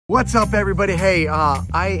What's up, everybody? Hey,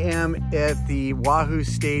 I am at the Wahoos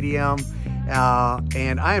Stadium,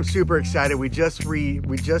 and I am super excited. We just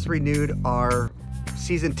renewed our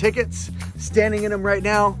season tickets, standing in them right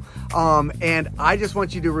now, and I just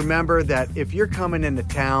want you to remember that if you're coming into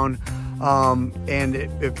town, and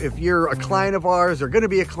if you're a client of ours or going to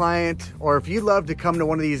be a client, or if you'd love to come to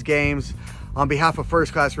one of these games on behalf of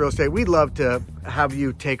First Class Real Estate, we'd love to have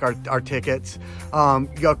you take our tickets.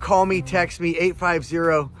 You'll call me, text me,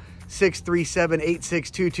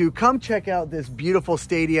 850-637-8622. Come check out this beautiful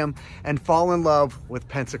stadium and fall in love with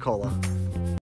Pensacola.